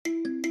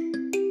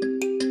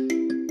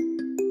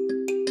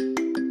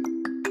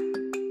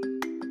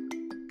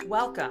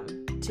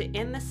Welcome to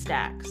In the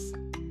Stacks,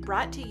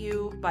 brought to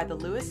you by the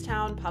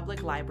Lewistown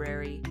Public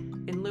Library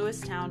in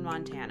Lewistown,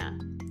 Montana,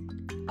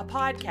 a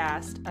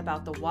podcast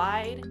about the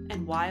wide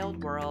and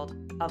wild world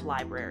of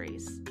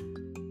libraries.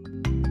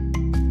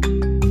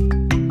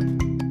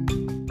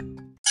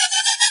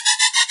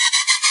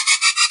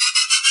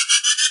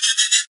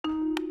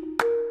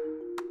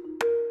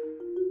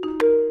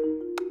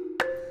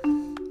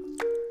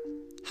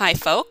 Hi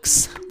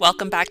folks,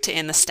 welcome back to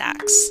In the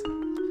Stacks.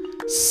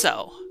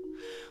 So,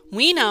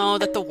 we know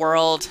that the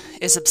world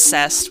is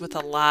obsessed with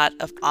a lot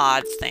of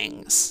odd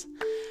things.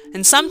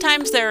 And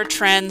sometimes there are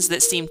trends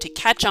that seem to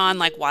catch on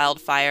like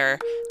wildfire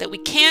that we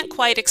can't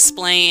quite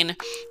explain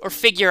or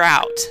figure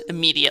out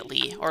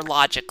immediately or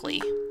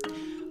logically.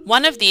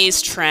 One of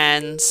these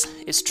trends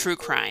is true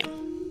crime.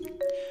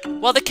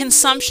 While the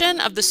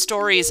consumption of the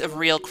stories of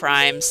real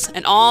crimes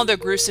and all their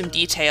gruesome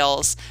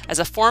details as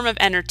a form of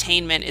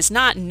entertainment is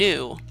not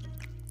new,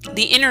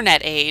 the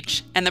internet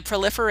age and the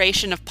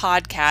proliferation of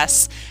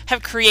podcasts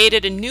have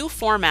created a new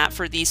format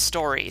for these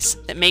stories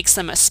that makes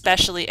them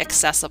especially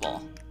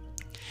accessible.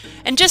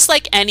 And just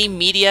like any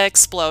media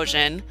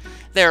explosion,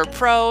 there are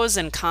pros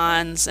and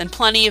cons and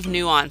plenty of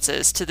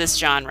nuances to this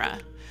genre,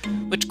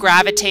 which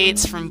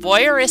gravitates from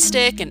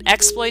voyeuristic and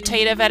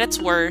exploitative at its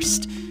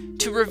worst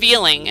to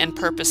revealing and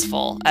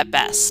purposeful at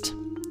best.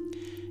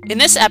 In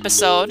this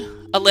episode,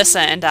 Alyssa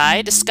and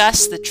I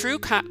discuss the true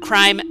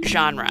crime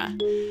genre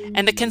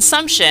and the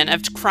consumption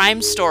of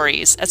crime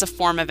stories as a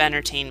form of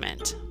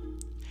entertainment.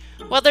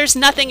 While there's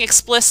nothing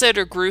explicit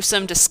or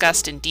gruesome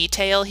discussed in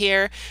detail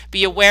here,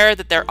 be aware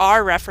that there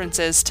are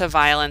references to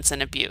violence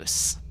and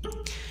abuse.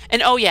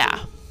 And oh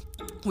yeah,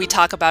 we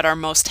talk about our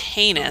most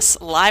heinous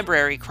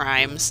library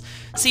crimes,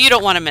 so you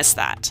don't want to miss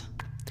that.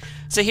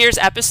 So here's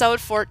episode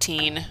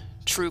 14,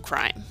 True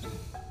Crime.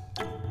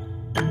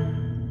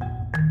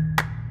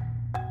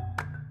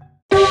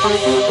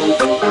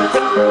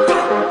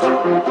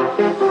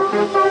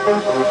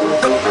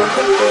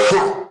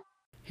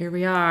 Here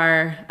we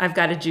are. I've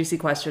got a juicy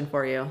question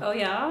for you. Oh,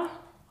 yeah?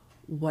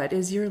 What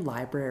is your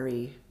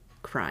library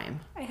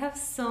crime? I have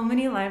so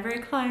many library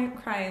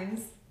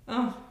crimes.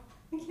 Oh,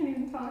 I can't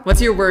even talk.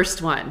 What's your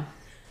worst one?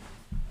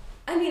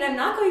 I mean, I'm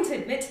not going to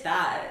admit to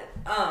that.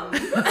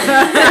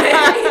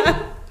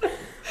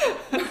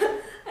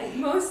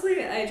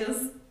 I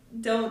just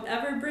don't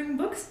ever bring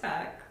books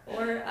back.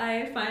 Or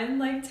I find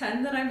like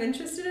 10 that I'm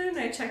interested in,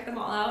 I check them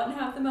all out and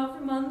have them out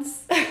for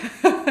months.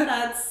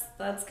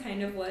 That's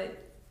kind of what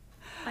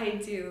I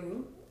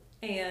do.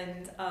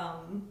 And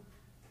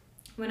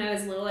when I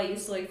was little, I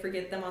used to like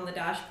forget them on the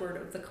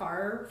dashboard of the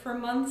car for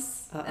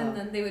months. And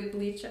then they would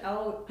bleach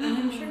out. And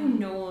I'm sure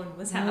no one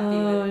was happy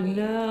with me.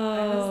 No.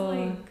 I was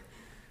like...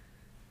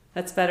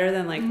 That's better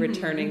than like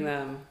returning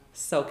them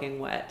soaking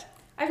wet.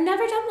 I've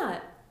never done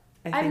that.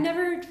 I've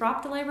never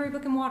dropped a library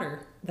book in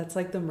water. That's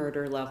like the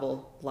murder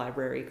level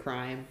library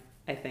crime,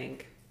 I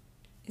think.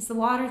 It's the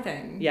water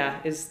thing.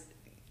 Yeah, is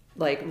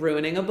like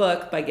ruining a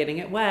book by getting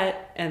it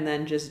wet and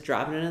then just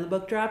dropping it in the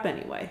book drop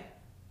anyway.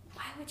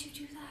 Why would you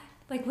do that?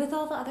 Like with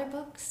all the other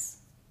books?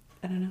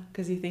 I don't know,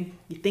 because you think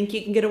you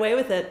can get away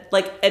with it,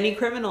 like any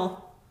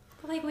criminal.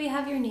 But like we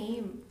have your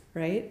name.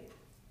 Right?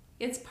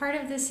 It's part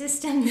of the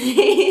system.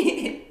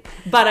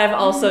 But I've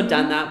also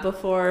done that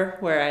before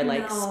where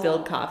I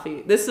spilled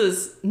coffee. This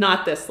was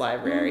not this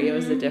library. It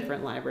was a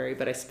different library,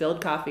 but I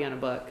spilled coffee on a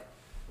book.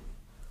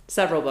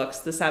 Several books.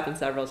 This happened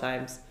several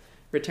times.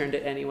 Returned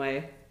it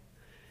anyway.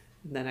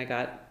 And then I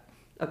got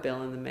a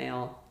bill in the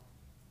mail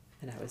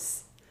and I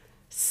was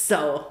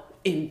so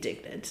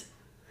indignant.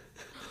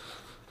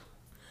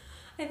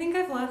 I think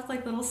I've left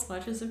like little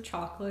smudges of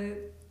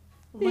chocolate,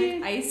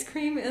 like ice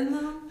cream in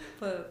them,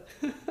 but...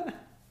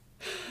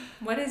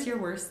 What is your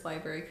worst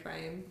library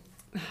crime?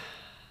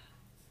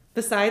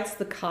 Besides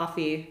the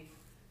coffee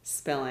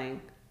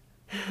spilling,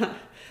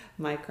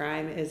 my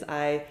crime is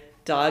I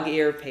dog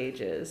ear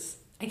pages.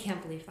 I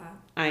can't believe that.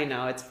 I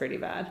know, it's pretty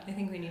bad. I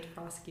think we need to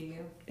prosecute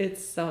you.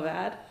 It's so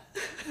bad.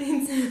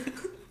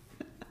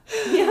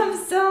 You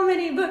have so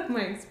many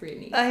bookmarks,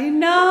 Brittany. I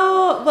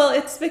know. Well,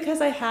 it's because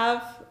I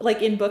have,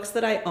 like, in books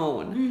that I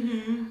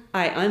own,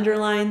 I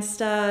underline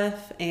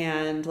stuff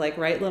and, like,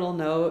 write little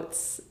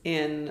notes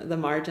in the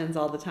margins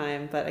all the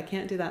time, but I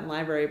can't do that in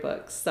library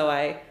books. So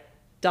I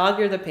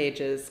dog-ear the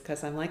pages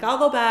because I'm like, I'll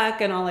go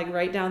back and I'll, like,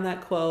 write down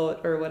that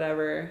quote or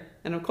whatever,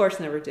 and of course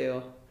never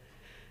do,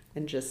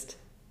 and just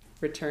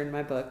return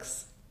my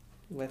books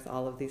with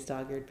all of these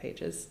dog-eared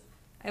pages.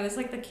 I was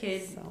like the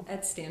kid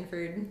at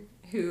Stanford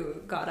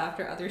who got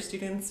after other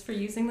students for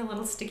using the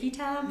little sticky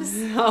tabs.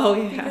 Oh,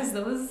 yeah. Because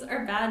those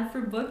are bad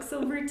for books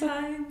over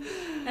time.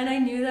 And I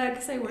knew that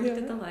because I worked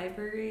at the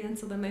library. And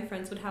so then my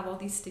friends would have all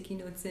these sticky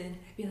notes in.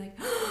 I'd be like,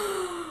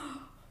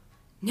 oh,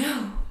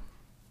 no,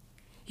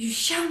 you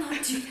shall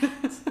not do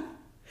that.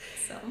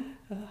 So,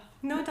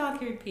 no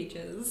dog-eared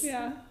pages.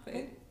 Yeah.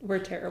 But we're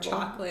terrible.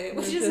 Chocolate,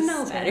 which is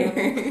no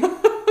better.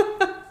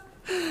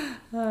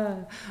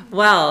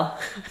 Well,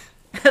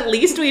 at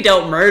least we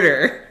don't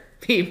murder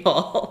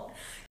people.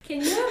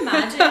 Can you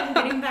imagine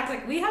getting back,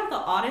 like, we have the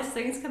oddest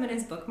things come in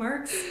as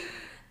bookmarks,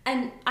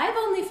 and I've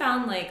only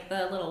found, like,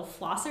 the little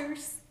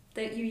flossers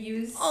that you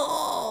use.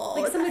 Oh,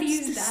 like, somebody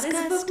that's used that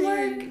as a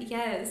bookmark.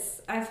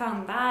 Yes, I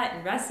found that,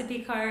 and recipe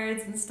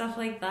cards and stuff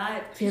like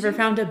that. Have you ever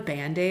found a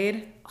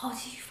Band-Aid? Oh,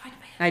 did you find a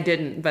Band-Aid? I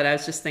didn't, but I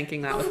was just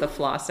thinking that with the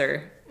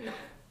flosser. No.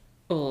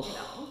 Oh,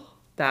 No.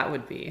 that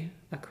would be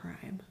a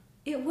crime.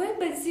 It would,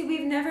 but see,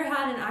 we've never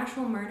had an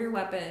actual murder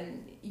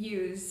weapon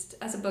used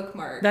as a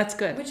bookmark. That's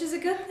good. Which is a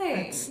good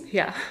thing.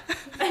 Yeah.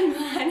 And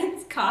when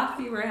it's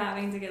coffee, we're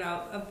having to get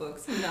out of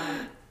books with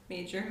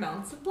non-major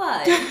amounts of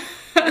blood.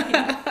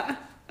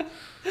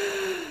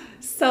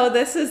 So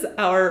this is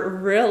our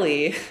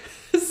really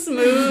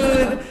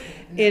smooth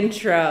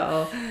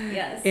intro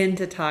Yes.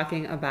 into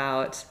talking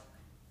about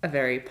a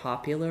very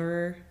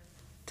popular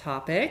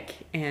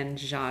topic and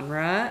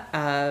genre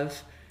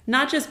of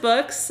not just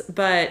books,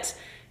 but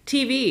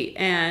TV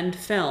and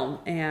film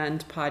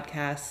and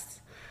podcasts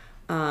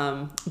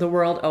the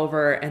world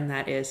over, and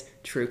that is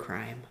true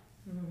crime.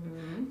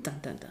 Mm-hmm. Dun,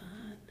 dun, dun.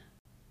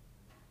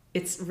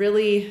 It's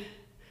really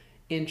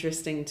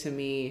interesting to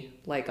me,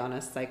 like on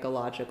a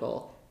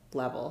psychological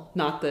level,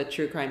 not the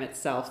true crime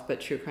itself,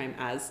 but true crime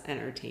as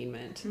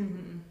entertainment,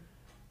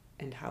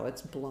 and how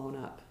it's blown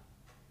up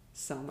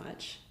so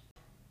much.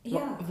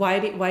 Yeah. Why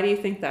do you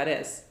think that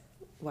is?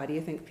 Why do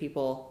you think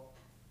people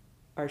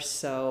are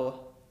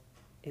so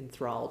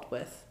enthralled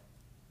with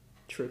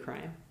true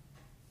crime?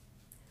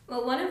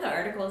 Well, one of the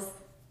articles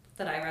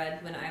that I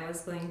read when I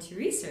was going to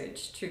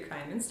research true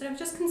crime instead of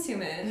just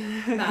consume it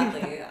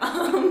badly,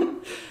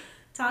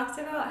 talked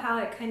about how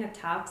it kind of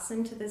taps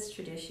into this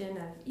tradition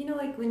of, you know,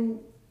 like when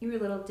you were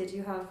little, did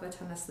you have a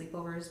ton of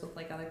sleepovers with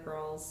like other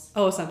girls?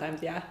 Oh,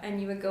 sometimes, yeah. And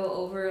you would go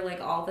over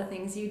like all the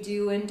things you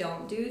do and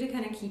don't do to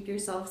kind of keep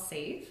yourself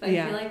safe. I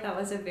Yeah. feel like that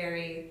was a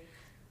very,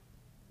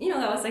 you know,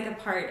 that was like a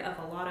part of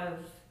a lot of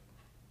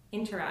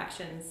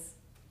interactions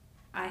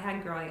I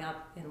had growing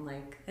up in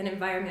like an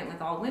environment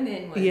with all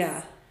women. Was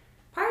Yeah.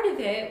 Part of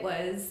it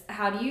was,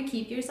 how do you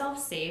keep yourself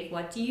safe?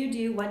 What do you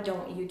do? What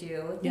don't you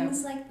do?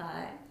 Things like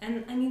that.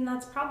 And I mean,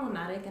 that's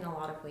problematic in a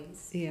lot of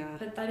ways. Yeah.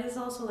 But that is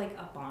also like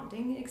a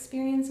bonding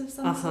experience of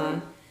some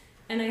sort.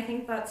 And I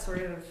think that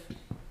sort of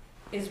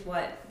is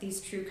what these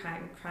true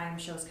crime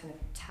shows kind of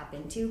tap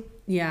into.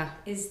 Yeah.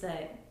 Is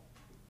that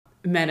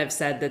Men have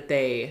said that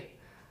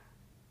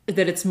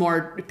it's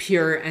more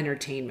pure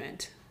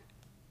entertainment.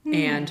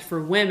 And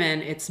for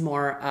women, it's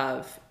more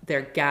of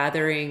they're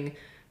gathering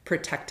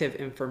protective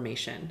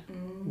information.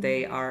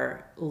 They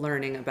are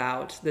learning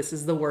about, this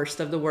is the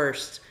worst of the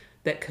worst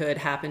that could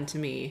happen to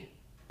me.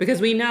 Because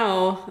we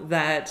know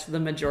that the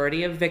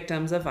majority of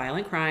victims of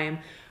violent crime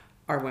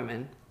are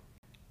women.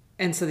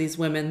 And so these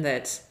women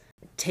that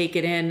take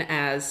it in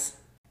as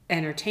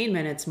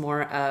entertainment, it's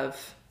more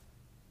of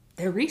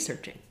they're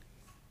researching,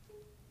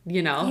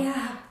 you know?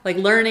 Yeah. Like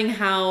learning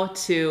how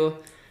to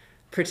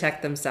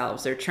protect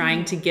themselves. They're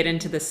trying to get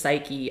into the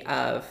psyche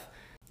of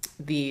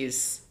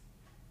these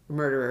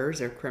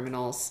murderers or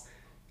criminals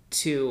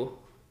to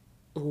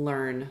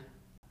learn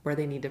where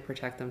they need to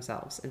protect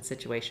themselves and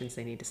situations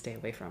they need to stay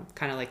away from.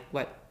 Kind of like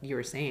what you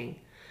were saying.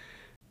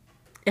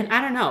 And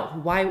I don't know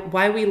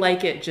why we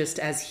like it just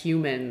as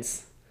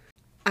humans.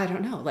 I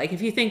don't know. Like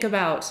if you think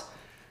about,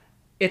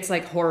 it's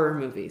like horror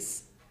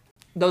movies.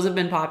 Those have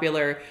been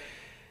popular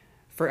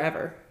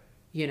forever,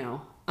 you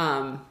know.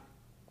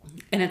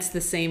 And it's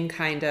the same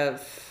kind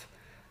of,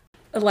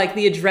 like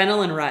the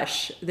adrenaline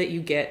rush that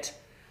you get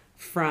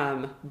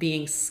from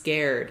being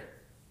scared,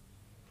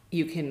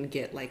 you can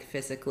get like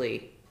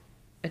physically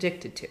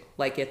addicted to.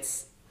 Like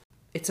it's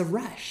a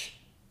rush,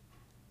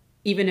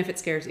 even if it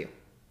scares you.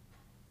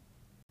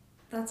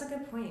 That's a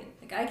good point.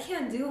 Like I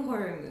can't do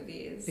horror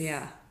movies.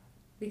 Yeah.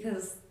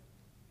 Because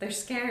they're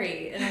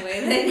scary in a way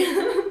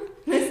that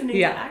listening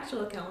to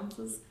actual accounts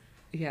is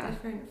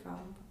different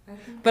from.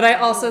 But I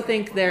also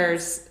think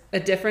there's a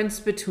difference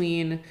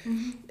between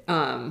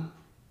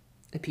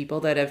the people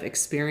that have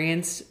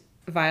experienced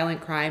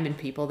violent crime and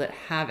people that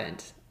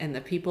haven't. And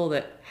the people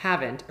that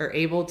haven't are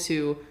able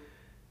to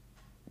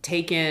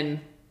take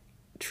in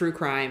true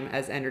crime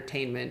as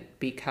entertainment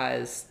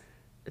because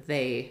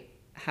they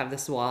have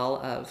this wall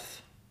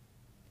of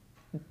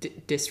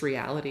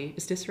disreality.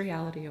 Is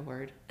disreality a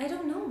word? I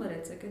don't know, but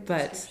it's a good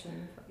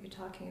description of what you're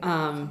talking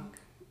about.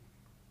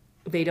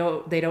 They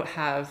don't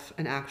have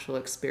an actual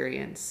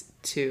experience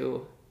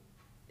to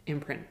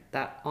imprint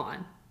that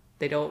on.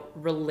 They don't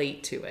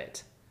relate to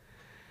it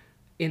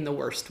in the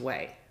worst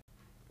way.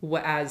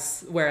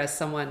 Whereas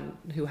someone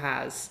who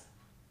has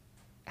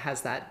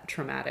that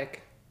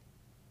traumatic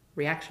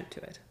reaction to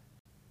it.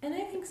 And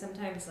I think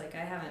sometimes, like,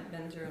 I haven't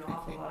been through an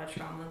awful lot of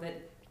trauma,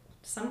 but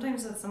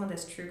sometimes with some of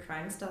this true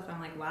crime stuff, I'm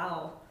like,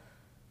 wow,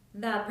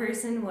 that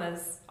person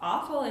was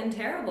awful and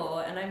terrible,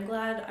 and I'm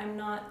glad I'm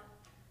not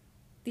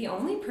the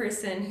only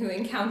person who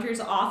encounters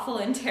awful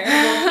and terrible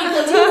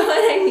people. Do you know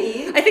what I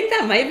mean? I think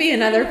that might be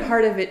another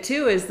part of it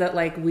too, is that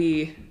like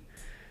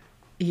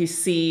you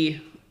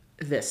see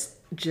this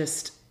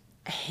just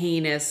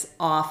heinous,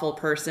 awful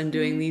person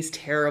doing these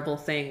terrible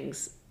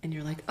things, and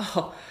you're like,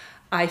 oh,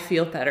 I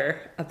feel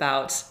better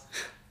about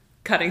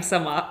cutting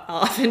someone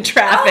off in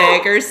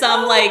traffic or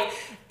some like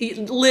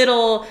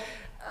little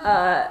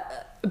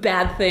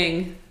bad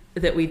thing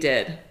that we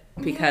did,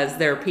 because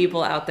there are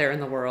people out there in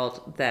the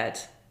world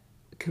that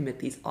commit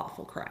these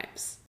awful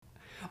crimes.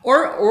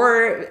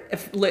 Or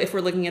if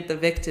we're looking at the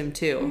victim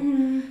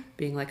too,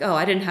 being like, oh,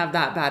 I didn't have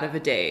that bad of a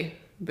day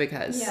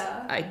because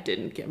I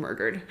didn't get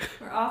murdered.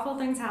 Or awful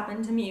things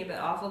happen to me, but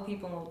awful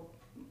people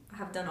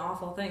have done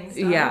awful things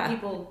to other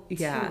people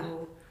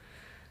too.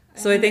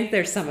 So I think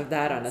there's some of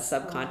that on a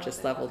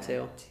subconscious level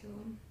too.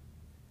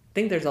 I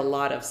think there's a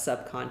lot of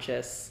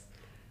subconscious,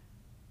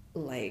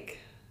 like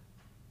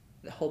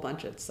a whole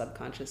bunch of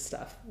subconscious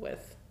stuff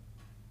with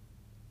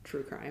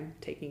true crime,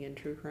 taking in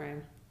true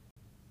crime.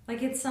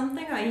 Like, it's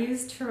something I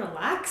use to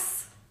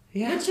relax,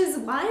 which is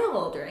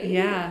wild, right?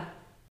 Yeah.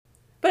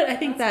 But I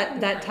think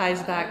that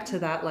ties back to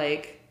that,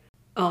 like,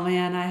 oh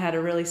man, I had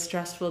a really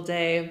stressful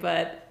day,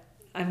 but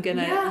I'm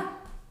gonna,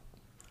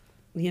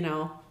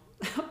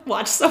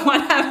 watch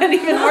someone have an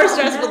even more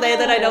stressful day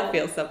that I don't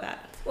feel so bad.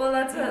 Well,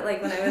 that's what,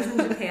 like, when I was in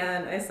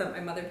Japan, I sent my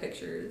mother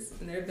pictures,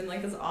 and there had been,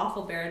 like, this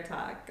awful bear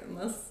attack, and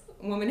this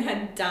woman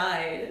had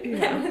died.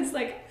 And I was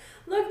like,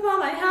 look,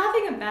 Mom, I'm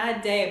having a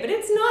bad day, but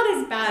it's not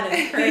as bad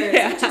as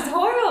hers, which is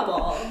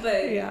horrible. But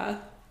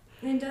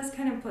it does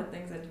kind of put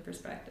things into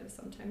perspective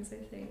sometimes, I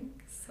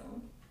think.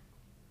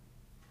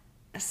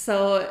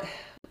 So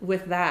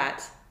with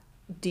that,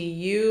 do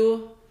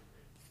you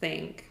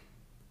think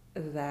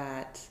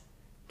that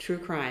true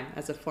crime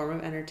as a form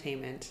of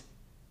entertainment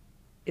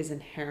is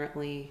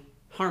inherently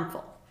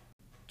harmful?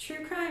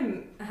 True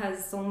crime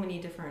has so many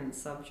different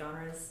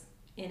subgenres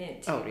in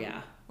it too. Oh,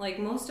 yeah. Like,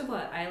 most of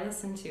what I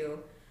listen to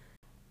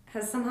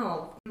has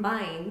somehow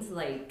combined,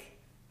 like,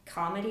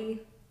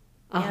 comedy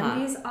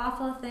and these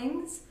awful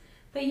things,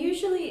 but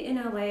usually in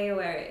a way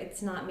where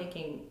it's not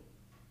making,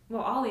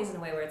 well, always in a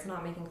way where it's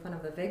not making fun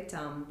of the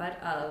victim,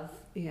 but of,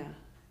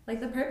 like,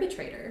 the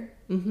perpetrator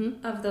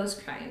of those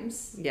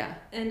crimes. Yeah.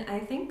 And I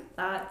think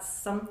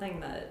that's something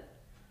that,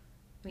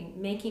 I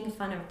mean, making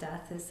fun of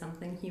death is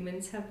something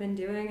humans have been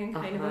doing in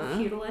kind of a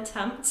futile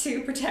attempt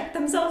to protect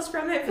themselves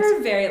from it for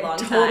a very long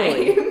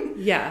time.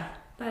 Yeah.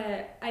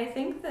 But I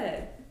think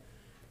that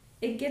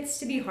it gets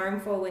to be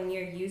harmful when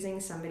you're using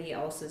somebody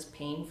else's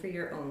pain for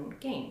your own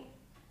gain,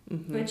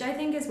 which I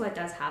think is what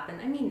does happen.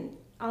 I mean,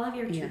 all of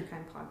your true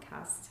crime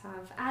podcasts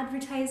have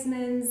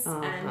advertisements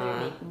and they're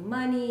making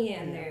money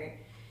and they're,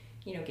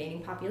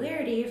 gaining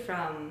popularity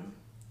from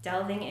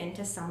delving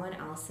into someone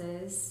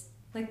else's,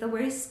 like, the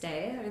worst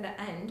day or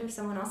the end of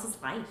someone else's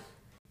life.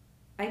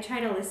 I try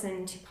to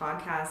listen to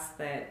podcasts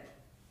that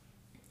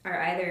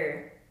are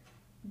either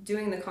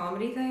doing the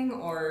comedy thing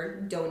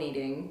or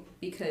donating,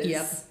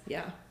 because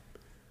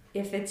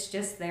if it's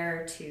just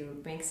there to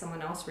make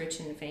someone else rich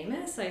and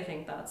famous, I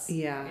think that's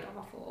quite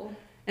awful.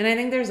 And I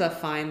think there's a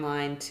fine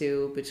line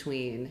too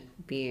between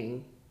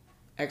being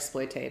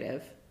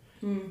exploitative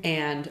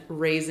and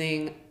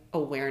raising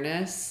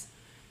awareness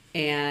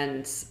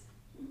and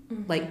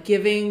like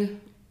giving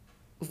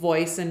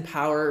voice and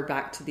power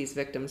back to these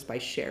victims by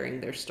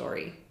sharing their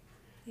story.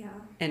 Yeah.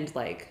 And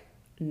like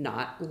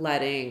not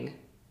letting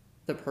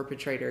the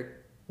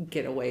perpetrator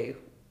get away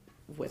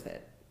with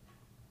it.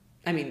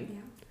 I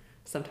mean,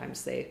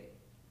 sometimes they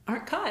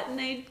aren't caught and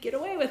they get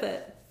away with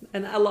it.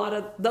 And a lot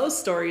of those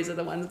stories are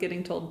the ones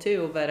getting told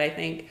too. But I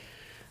think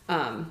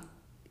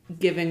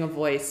giving a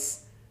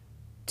voice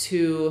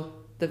to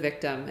the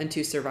victim and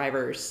to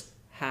survivors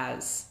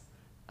has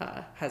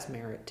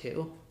merit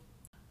too.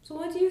 So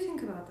what do you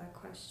think about that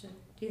question?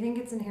 Do you think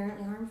it's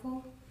inherently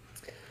harmful?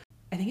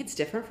 I think it's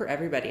different for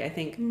everybody. I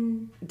think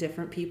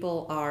different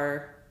people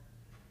are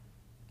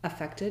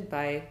affected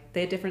by,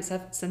 they have different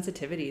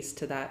sensitivities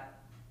to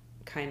that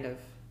kind of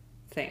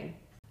thing.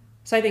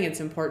 So I think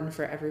it's important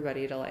for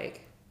everybody to,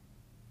 like,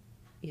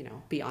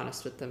 be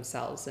honest with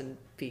themselves and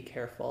be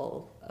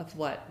careful of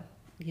what,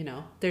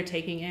 they're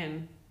taking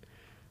in.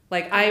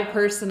 Like, I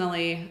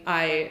personally,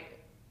 I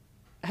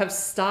have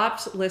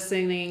stopped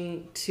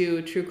listening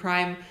to true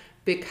crime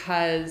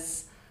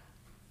because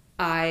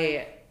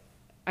I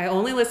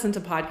only listen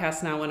to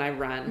podcasts now when I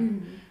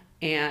run.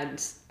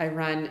 And I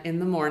run in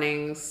the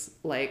mornings,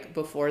 like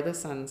before the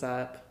sun's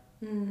up,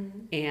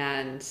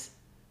 and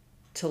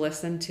to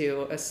listen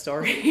to a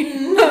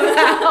story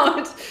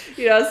about,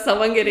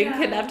 someone getting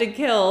kidnapped and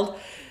killed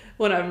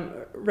when I'm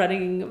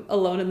running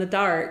alone in the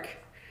dark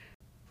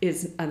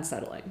is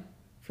unsettling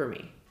for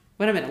me.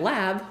 When I'm in a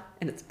lab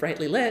and it's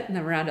brightly lit and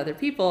I'm around other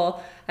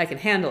people, I can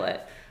handle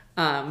it.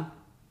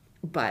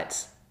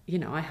 But,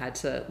 I had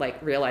to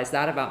realize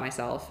that about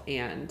myself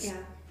and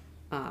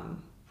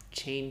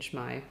change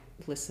my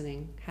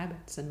listening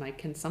habits and my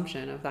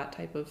consumption of that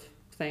type of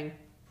thing.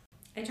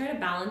 I try to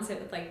balance it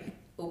with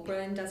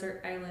Oprah and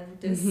Desert Island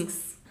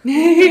discs.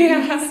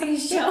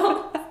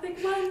 Show.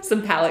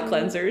 Some palate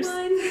cleansers.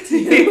 1,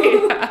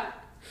 2.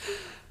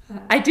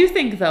 I do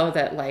think though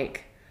that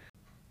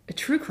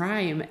true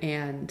crime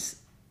and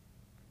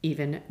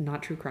even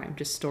not true crime,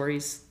 just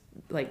stories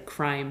like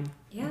crime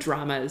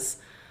dramas,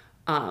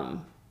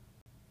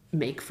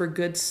 make for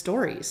good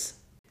stories.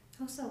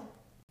 How so?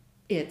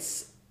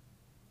 It's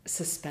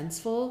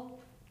suspenseful.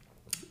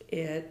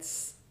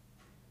 It's,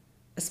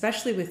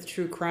 especially with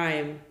true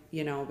crime,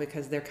 you know,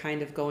 because they're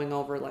kind of going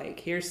over like,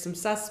 here's some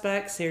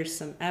suspects, here's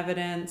some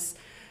evidence.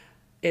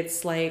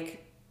 It's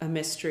like a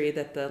mystery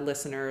that the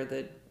listener,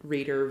 the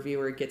reader,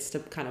 viewer gets to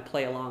kind of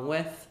play along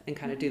with and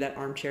kind of do that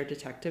armchair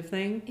detective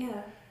thing.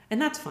 Yeah.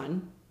 And that's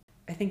fun.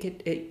 I think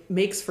it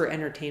makes for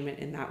entertainment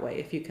in that way.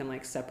 If you can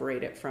like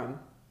separate it from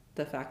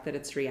the fact that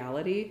it's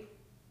reality,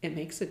 it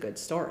makes a good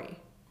story.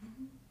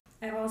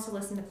 I've also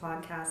listened to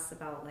podcasts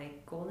about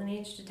like golden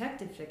age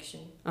detective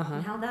fiction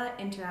and how that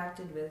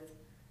interacted with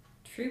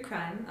true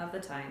crime of the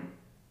time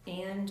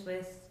and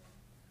with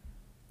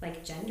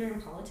like gender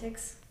and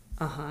politics.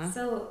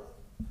 So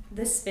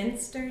the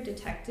spinster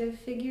detective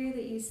figure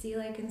that you see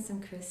like in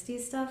some Christie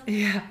stuff,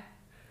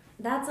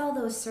 that's all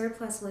those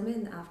surplus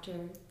women after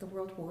the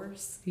world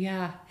wars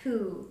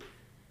who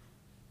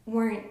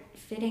weren't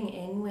fitting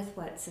in with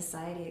what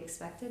society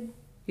expected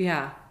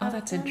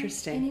that's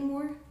interesting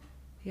anymore.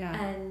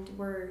 And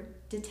were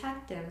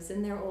detectives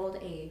in their old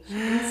age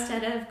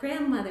instead of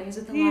grandmothers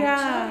with a lot of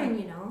children,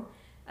 you know.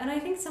 And I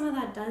think some of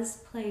that does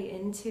play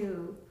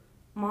into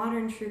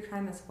modern true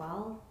crime as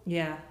well.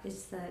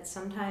 Is that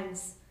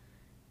sometimes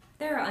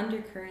there are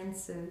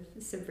undercurrents of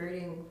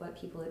subverting what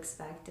people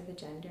expect of a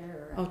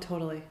gender. Or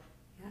totally.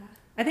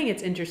 I think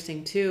it's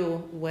interesting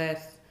too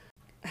with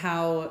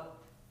how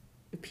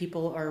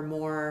people are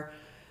more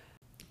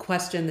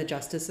question the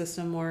justice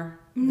system more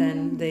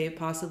than they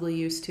possibly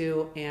used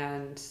to,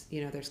 and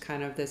you know, there's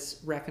kind of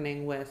this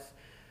reckoning with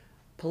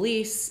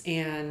police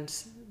and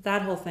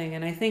that whole thing,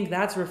 and I think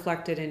that's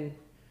reflected in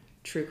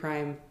true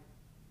crime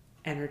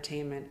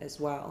entertainment as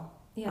well.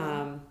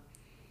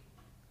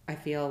 I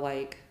feel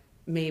like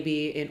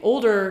maybe in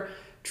older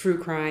true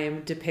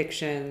crime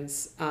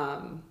depictions,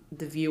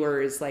 the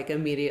viewer is like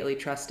immediately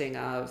trusting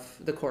of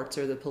the courts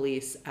or the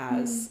police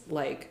as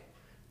like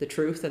the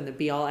truth and the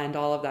be all end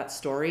all of that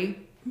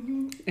story.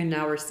 And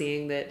now we're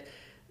seeing that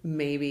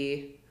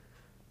maybe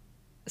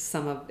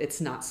some of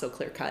it's not so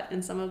clear cut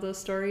in some of those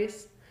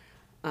stories.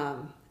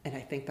 And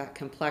I think that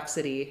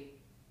complexity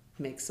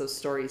makes those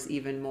stories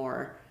even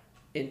more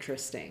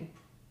interesting.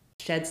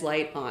 Sheds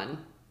light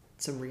on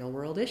some real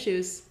world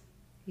issues,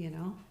 you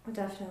know?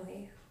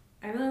 Definitely.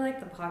 I really like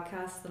the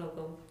podcasts that'll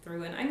go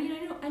through, and I mean,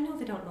 I know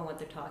they don't know what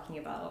they're talking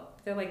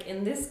about. They're like,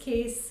 in this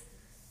case,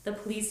 the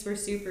police were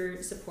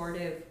super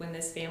supportive when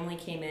this family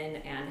came in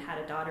and had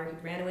a daughter who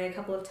ran away a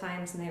couple of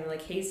times, and they were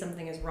like, hey,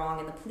 something is wrong,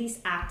 and the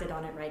police acted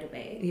on it right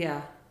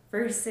away.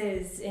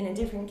 Versus in a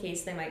different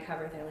case they might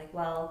cover, they're like,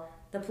 well,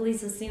 the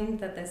police assumed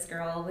that this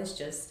girl was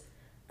just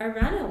a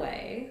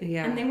runaway,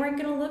 and they weren't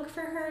going to look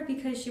for her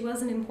because she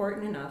wasn't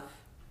important enough,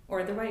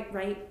 or the right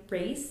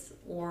race,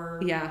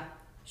 or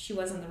she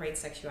wasn't the right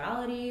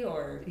sexuality,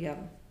 or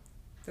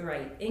the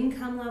right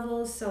income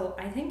levels. So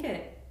I think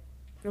it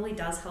really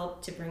does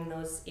help to bring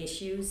those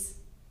issues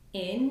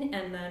in,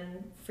 and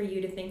then for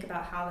you to think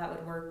about how that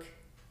would work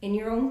in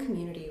your own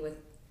community with.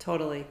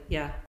 Totally.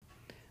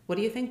 What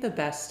do you think the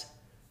best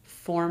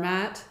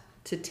format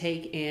to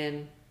take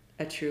in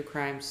a true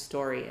crime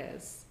story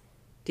is?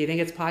 Do you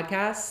think it's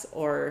podcasts,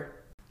 or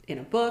in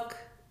a book,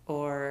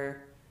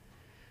 or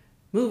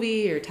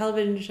movie or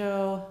television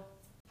show?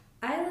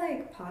 I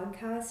like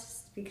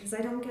podcasts because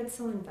I don't get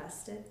so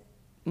invested.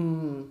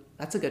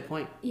 That's a good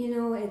point. You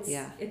know,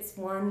 it's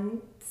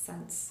one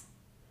sense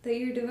that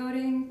you're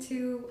devoting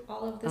to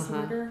all of this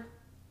murder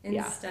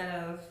instead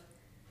of,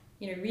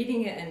 you know,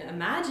 reading it and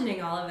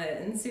imagining all of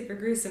it in super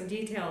gruesome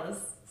detail as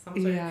some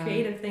sort of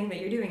creative thing that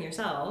you're doing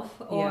yourself,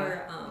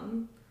 or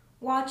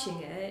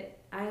watching it.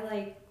 I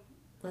like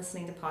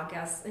listening to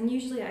podcasts, and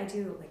usually I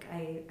do, like,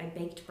 I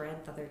baked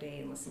bread the other day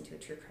and listened to a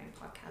true crime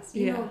podcast.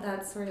 You know,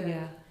 that sort of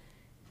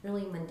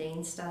really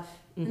mundane stuff,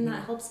 and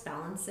that helps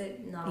balance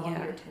it. Not all of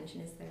your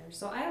attention is there.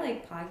 So I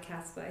like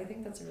podcasts, but I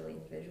think that's a really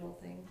individual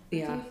thing. What do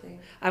you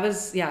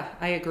think?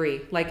 I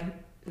agree. Like,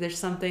 there's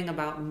something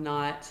about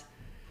not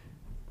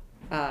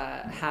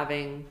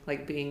having,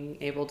 like, being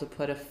able to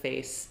put a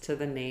face to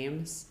the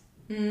names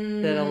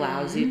that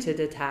allows you to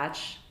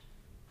detach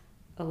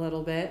a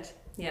little bit.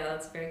 Yeah,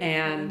 that's very good.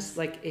 And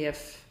like,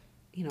 if,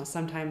 you know,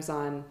 sometimes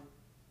on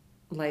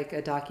like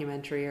a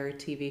documentary or a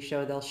TV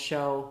show, they'll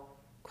show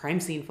crime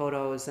scene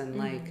photos and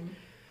like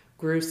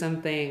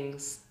gruesome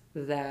things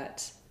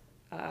that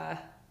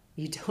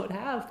you don't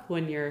have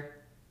when you're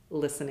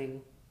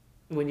listening,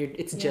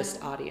 it's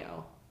just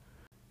audio.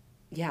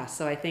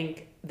 So I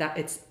think that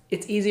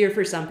it's easier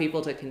for some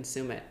people to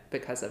consume it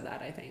because of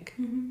that, I think.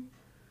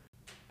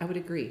 I would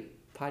agree.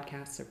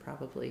 Podcasts are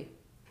probably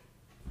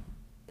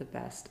the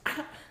best.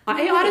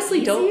 I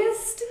honestly don't.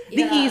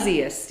 The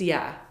easiest,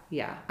 yeah.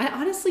 I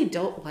honestly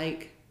don't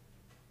like,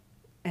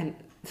 and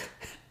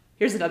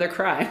here's another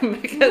crime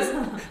because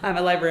I'm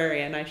a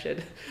librarian. I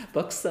should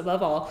books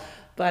above all,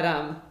 but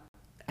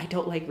I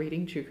don't like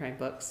reading true crime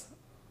books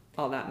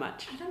all that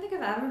much. I don't think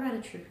I've ever read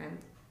a true crime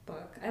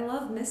book. I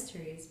love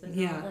mysteries, but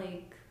not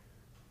like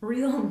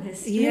real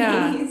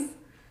mysteries.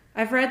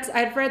 I've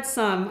read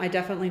some. I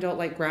definitely don't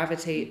like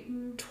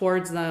gravitate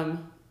towards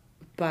them,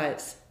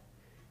 but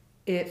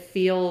it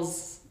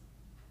feels,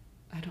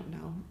 I don't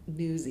know,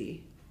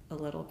 newsy a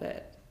little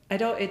bit. I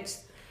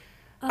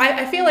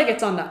feel like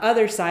it's on the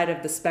other side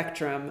of the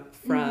spectrum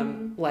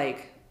from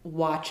like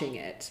watching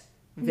it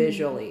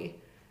visually,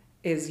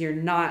 is you're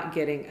not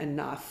getting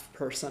enough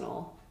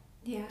personal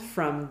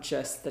from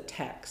just the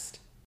text,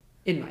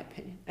 in my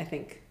opinion. I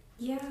think.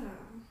 Yeah.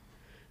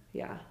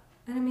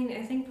 And I mean,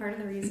 I think part of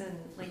the reason,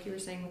 like you were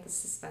saying with the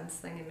suspense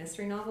thing in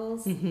mystery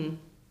novels,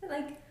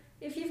 like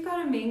if you've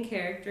got a main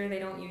character, they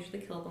don't usually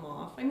kill them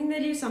off. I mean, they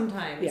do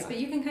sometimes, but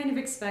you can kind of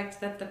expect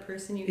that the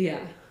person you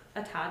get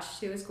attached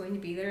to is going to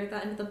be there at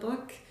the end of the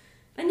book,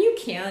 and you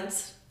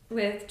can't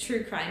with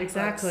true crime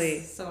books.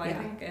 So I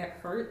think it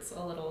hurts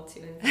a little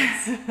to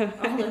invest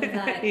all of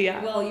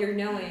that while you're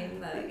knowing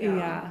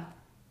that.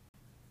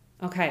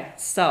 Okay,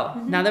 so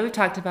now that we've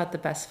talked about the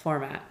best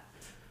format,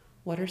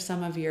 what are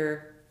some of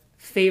your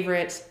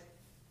favorite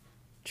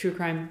true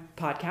crime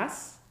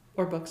podcasts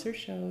or books or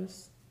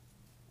shows,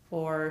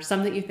 or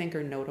some that you think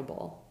are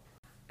notable?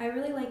 I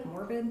really like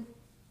Morbid.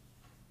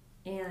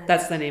 And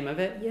that's the name of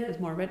it? Yeah. Is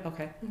Morbid?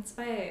 Okay. It's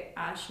by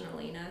Ash and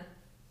Elena.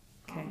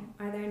 Okay.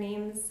 Are their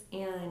names,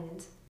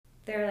 and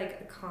they're like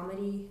a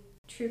comedy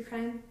true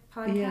crime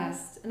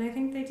podcast, and I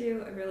think they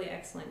do a really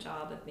excellent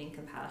job of being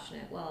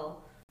compassionate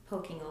while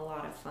poking a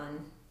lot of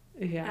fun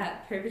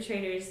at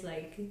perpetrators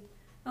like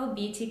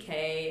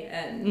BTK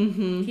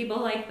and people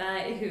like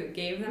that who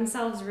gave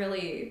themselves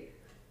really,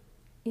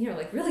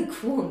 like really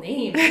cool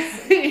names.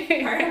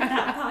 Part of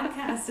that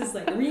podcast is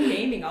like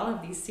renaming all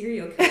of these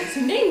serial killers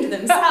who named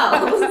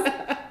themselves.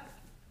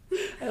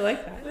 I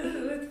like that.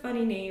 With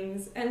funny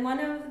names. And one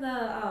of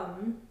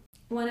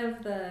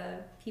the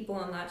people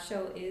on that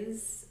show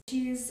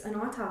she's an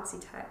autopsy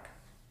tech.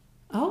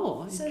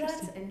 Oh, so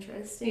that's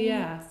interesting.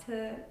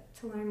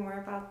 To learn more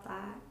about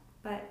that.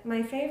 But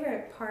my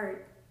favorite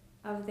part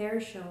of their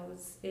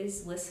shows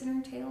is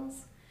listener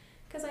tales,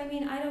 because I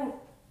mean,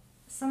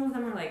 some of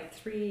them are like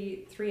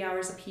 3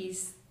 hours a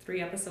piece,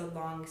 3-episode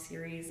long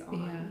series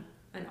on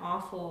an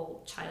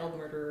awful child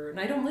murderer, and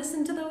I don't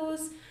listen to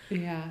those.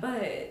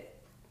 But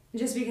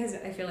just because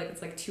I feel like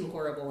it's like too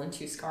horrible and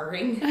too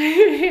scarring.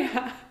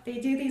 They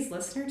do these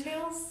listener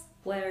tales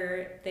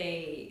where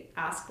they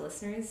ask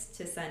listeners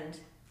to send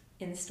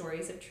in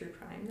stories of true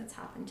crime that's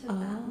happened to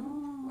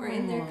them or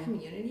in their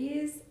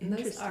communities. And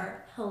those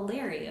are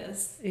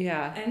hilarious.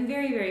 And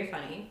very, very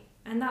funny.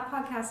 And that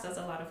podcast does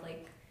a lot of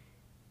like,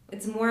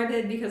 it's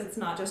morbid because it's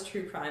not just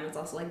true crime, it's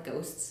also like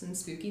ghosts and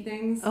spooky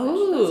things.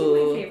 Those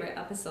are my favorite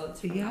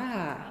episodes from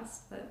that podcast.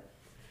 But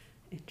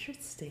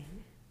interesting.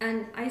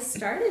 And I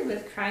started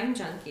with Crime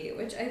Junkie,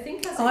 which I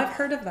think has... I've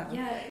heard of that.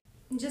 Yeah,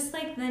 just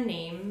like the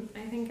name,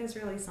 I think is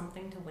really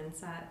something to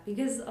wince at.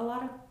 Because a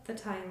lot of the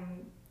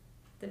time,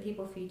 the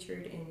people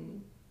featured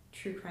in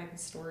true crime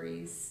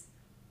stories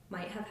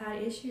might have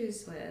had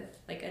issues with,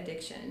 like,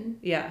 addiction.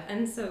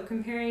 And so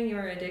comparing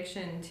your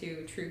addiction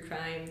to true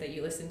crime that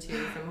you listen to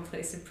from a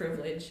place of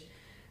privilege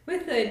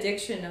with the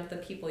addiction of the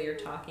people you're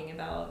talking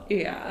about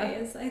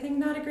is, I think,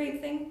 not a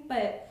great thing.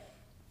 But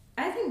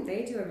I think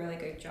they do a really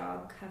good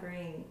job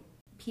covering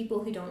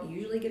people who don't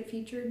usually get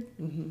featured.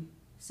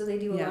 So they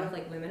do a lot of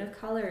like women of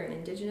color and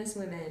indigenous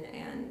women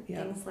and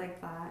things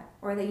like that.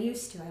 Or they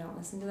used to. I don't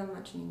listen to them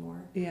much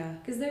anymore.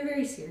 Because they're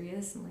very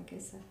serious, and like I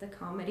said, the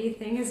comedy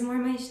thing is more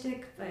my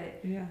shtick.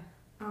 But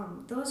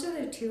those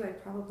are the two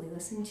I'd probably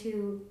listen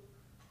to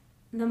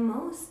the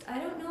most. I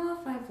don't know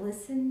if I've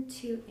listened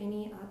to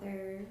any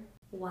other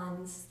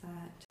ones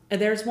that...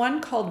 There's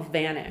one called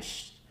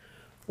Vanished,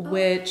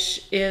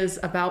 which is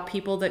about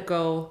people that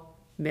go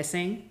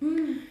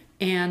missing.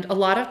 And a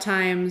lot of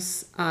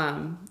times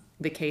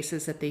the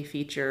cases that they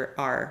feature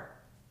are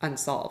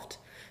unsolved.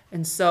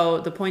 And so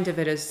the point of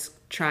it is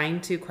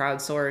trying to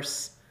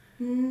crowdsource,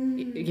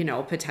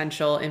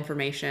 potential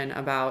information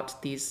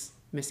about these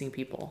missing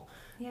people.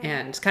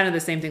 And kind of the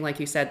same thing, like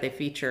you said, they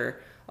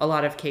feature a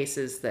lot of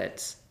cases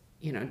that,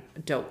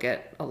 don't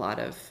get a lot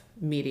of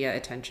media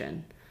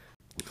attention.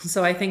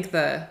 So I think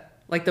the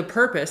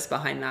purpose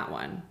behind that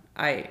one,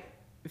 I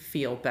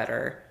feel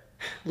better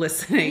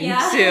listening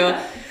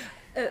to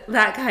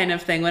that kind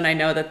of thing when I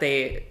know that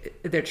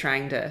they're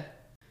trying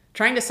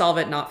to solve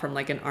it, not from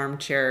like an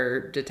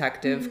armchair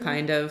detective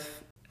kind of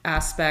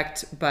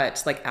aspect,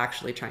 but like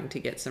actually trying to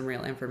get some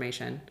real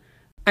information.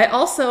 I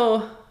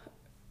also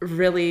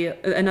really,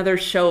 another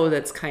show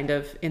that's kind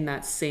of in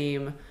that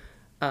same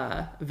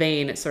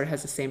vein, it sort of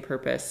has the same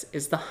purpose,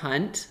 is The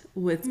Hunt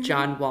with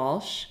John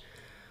Walsh.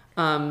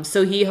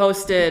 So he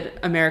hosted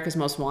America's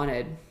Most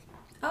Wanted.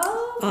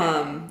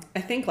 I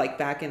think like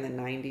back in the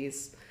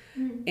 90s.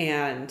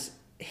 And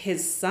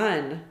his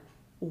son,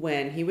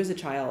 when he was a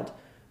child,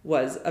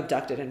 was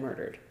abducted and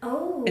murdered.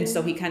 And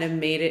so he kind of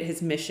made it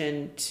his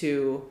mission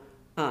to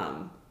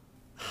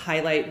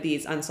highlight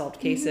these unsolved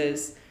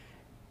cases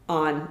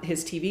on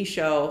his TV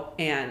show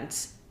and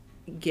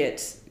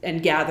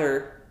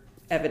gather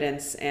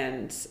evidence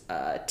and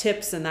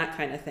tips and that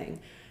kind of thing.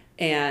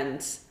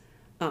 And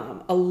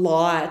a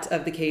lot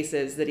of the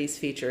cases that he's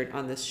featured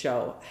on this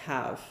show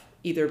have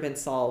either been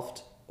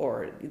solved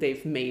or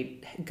they've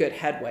made good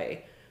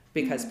headway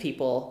because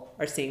people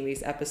are seeing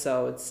these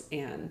episodes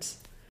and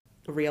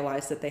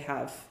realize that they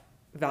have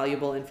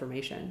valuable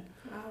information.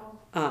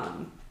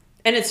 Wow.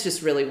 And it's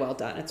just really well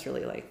done. It's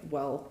really like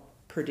well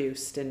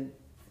produced and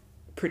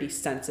pretty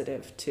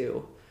sensitive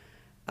to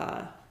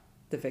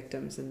the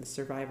victims and the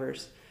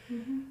survivors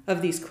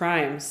of these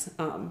crimes.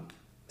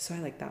 So I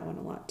like that one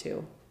a lot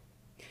too.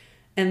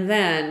 And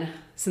then,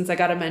 since I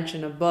got to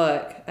mention a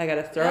book, I got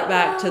to throw it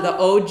back to the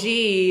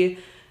OG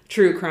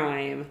true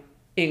crime,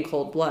 In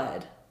Cold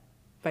Blood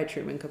by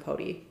Truman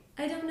Capote.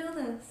 I don't know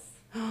this.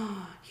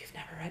 You've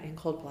never read In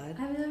Cold Blood?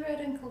 I've never read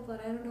In Cold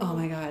Blood. I don't know. Oh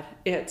my God.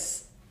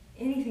 It's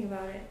anything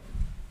about it.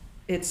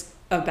 It's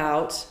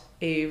about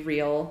a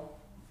real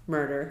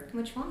murder.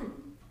 Which one?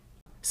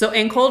 So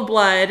In Cold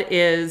Blood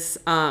is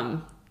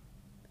a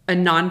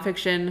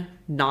nonfiction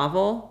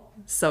novel.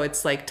 So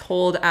it's like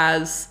told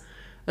as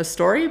a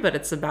story, but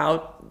it's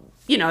about,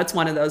 it's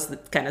one of those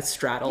that kind of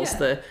straddles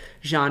the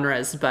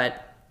genres.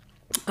 But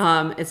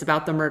it's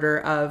about the murder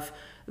of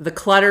the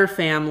Clutter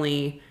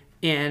family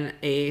in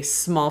a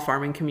small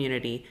farming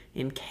community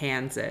in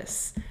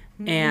Kansas.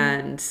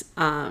 And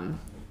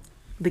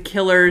the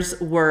killers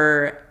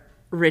were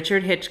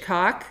Richard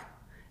Hickok,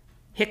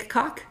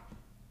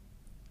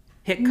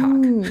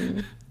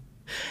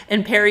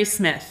 and Perry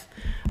Smith.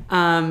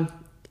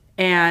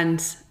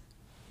 And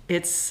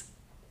it's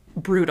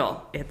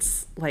brutal.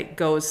 It's like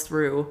goes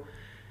through,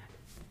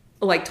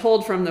 like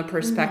told from the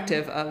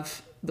perspective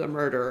of the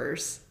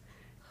murderers.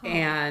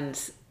 And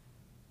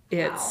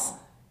it's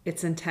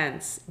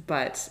intense,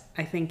 but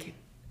I think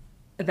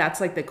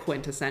that's like the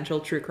quintessential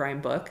true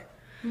crime book.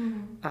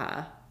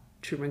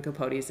 Truman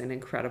Capote is an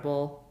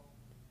incredible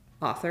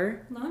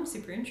author. Now I'm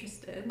super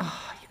interested.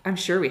 Oh, I'm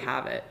sure we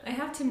have it. I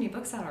have too many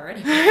books out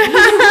already.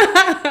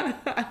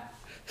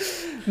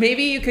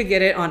 Maybe you could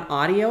get it on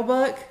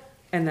audiobook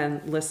and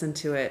then listen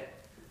to it,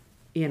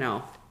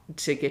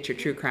 to get your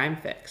true crime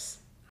fix.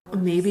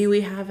 Maybe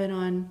we have it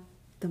on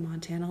the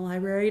Montana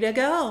Library to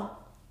go.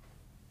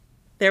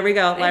 There we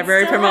go.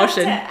 Library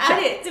promotion. I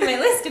add it to my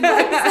list of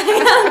books. I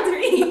have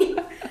 3.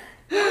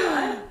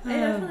 I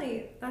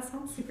definitely, that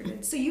sounds super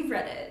good. So you've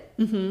read it?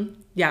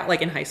 Mm-hmm. Yeah,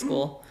 like in high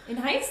school. In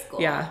high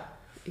school? Yeah.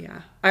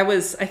 I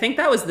think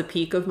that was the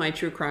peak of my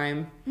true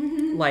crime,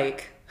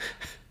 like,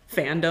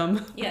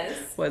 fandom. Yes.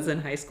 Was in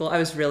high school. I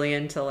was really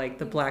into, like,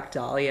 the Black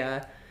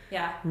Dahlia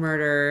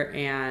murder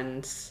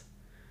and,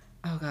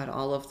 oh God,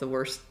 all of the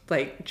worst,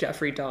 like,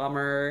 Jeffrey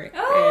Dahmer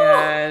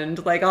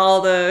and, like,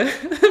 all the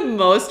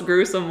most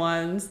gruesome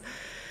ones.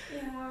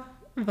 Yeah.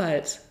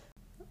 But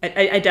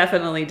I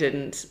definitely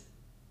didn't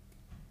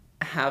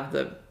have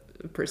the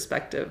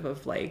perspective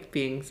of like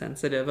being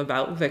sensitive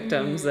about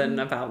victims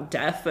and about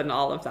death and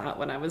all of that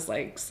when I was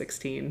like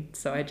 16.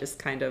 So I just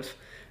kind of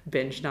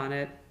binged on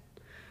it.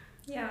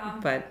 Yeah.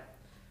 But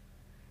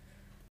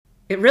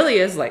it really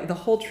is like the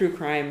whole true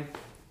crime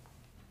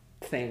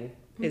thing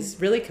is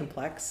really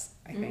complex,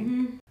 I think.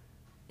 And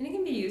it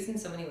can be used in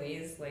so many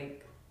ways.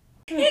 Like,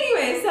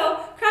 anyway, so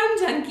Crime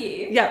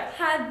Junkie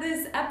had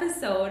this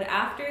episode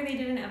after they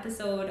did an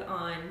episode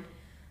on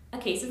a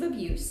case of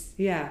abuse.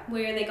 Yeah.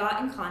 Where they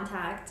got in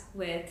contact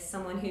with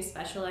someone who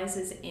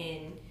specializes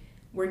in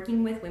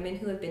working with women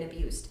who have been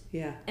abused.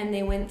 Yeah. And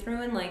they went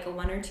through in like a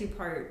 1 or 2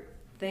 part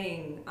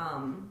thing,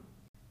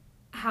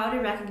 how to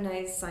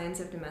recognize signs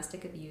of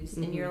domestic abuse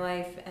in your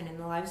life and in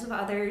the lives of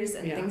others,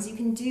 and things you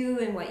can do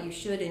and what you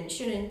should and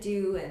shouldn't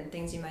do, and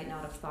things you might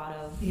not have thought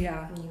of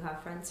when you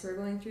have friends who are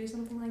going through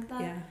something like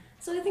that. Yeah.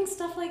 So I think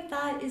stuff like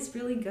that is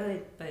really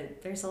good,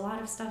 but there's a lot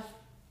of stuff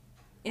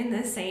in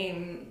the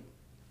same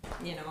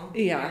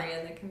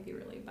area that can be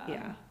really bad.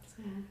 Yeah.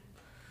 So.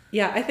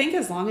 Yeah, I think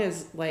as long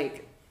as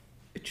like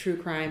true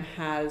crime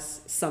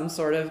has some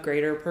sort of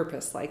greater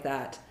purpose like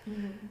that,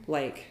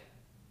 like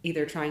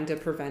either trying to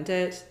prevent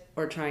it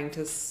or trying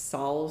to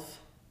solve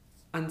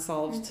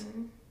unsolved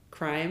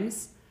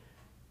crimes,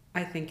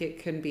 I think it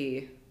can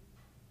be,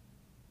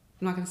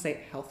 I'm not going to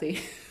say healthy.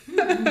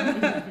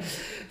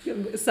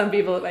 Some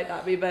people it might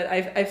not be, but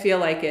I feel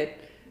like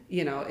it,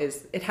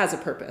 it has a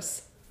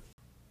purpose.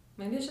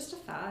 Maybe it's just a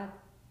fad.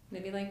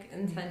 Maybe like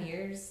in 10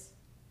 years,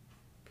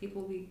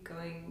 people will be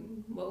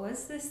going, what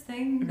was this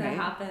thing that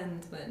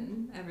happened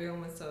when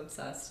everyone was so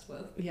obsessed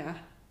with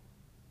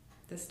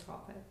this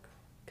topic?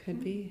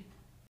 Could be.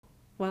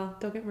 Well,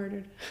 don't get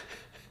murdered.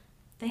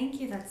 Thank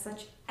you. That's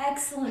such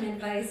excellent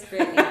advice,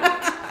 Brittany.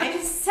 I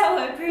just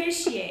so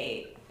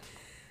appreciate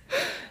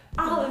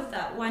all of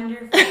that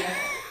wonderful.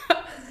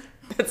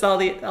 That's all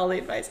the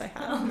advice I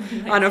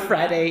have on a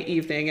Friday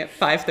evening at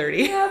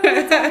 5:30. Yeah, but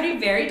it's already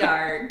very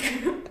dark.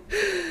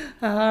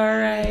 All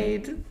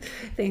right.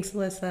 Thanks,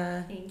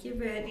 Alyssa. Thank you,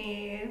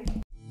 Brittany.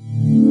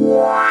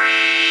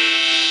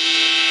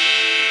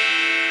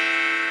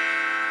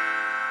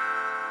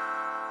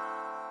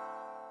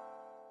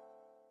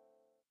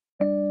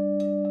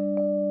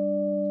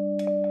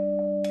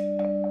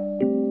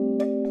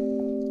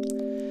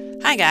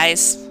 Hi,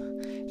 guys.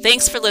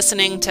 Thanks for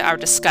listening to our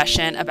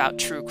discussion about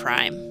true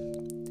crime.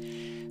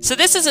 So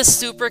this is a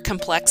super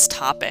complex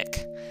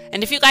topic,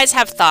 and if you guys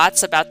have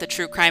thoughts about the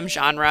true crime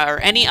genre or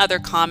any other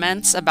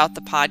comments about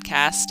the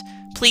podcast,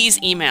 please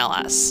email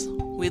us.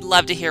 We'd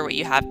love to hear what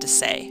you have to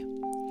say.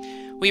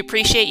 We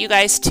appreciate you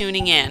guys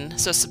tuning in,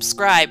 so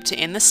subscribe to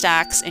In the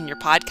Stacks in your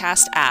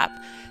podcast app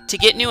to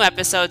get new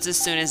episodes as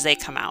soon as they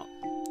come out.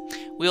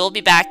 We will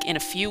be back in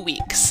a few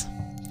weeks.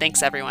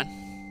 Thanks, everyone.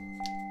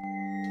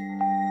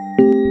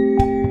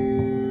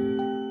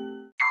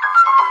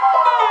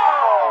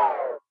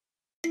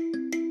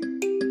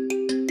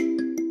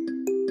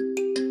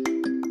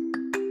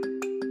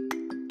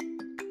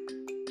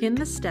 In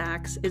the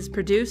Stacks is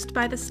produced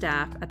by the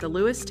staff at the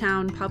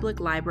Lewistown Public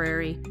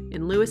Library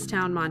in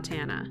Lewistown,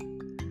 Montana.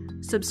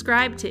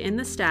 Subscribe to In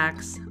the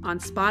Stacks on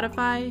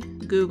Spotify,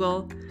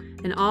 Google,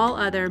 and all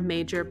other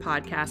major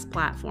podcast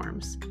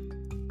platforms.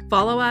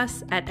 Follow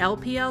us at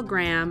LPL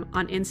Graham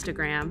on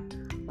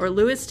Instagram or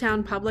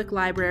Lewistown Public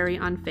Library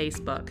on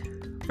Facebook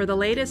for the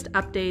latest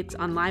updates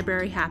on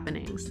library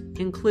happenings,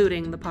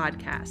 including the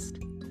podcast.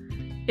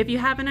 If you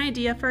have an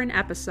idea for an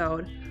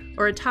episode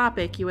or a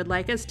topic you would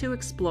like us to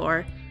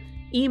explore,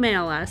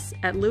 email us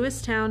at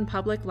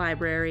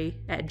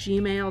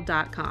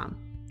lewistownpubliclibrary@gmail.com.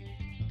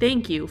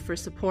 Thank you for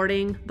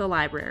supporting the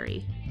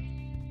library.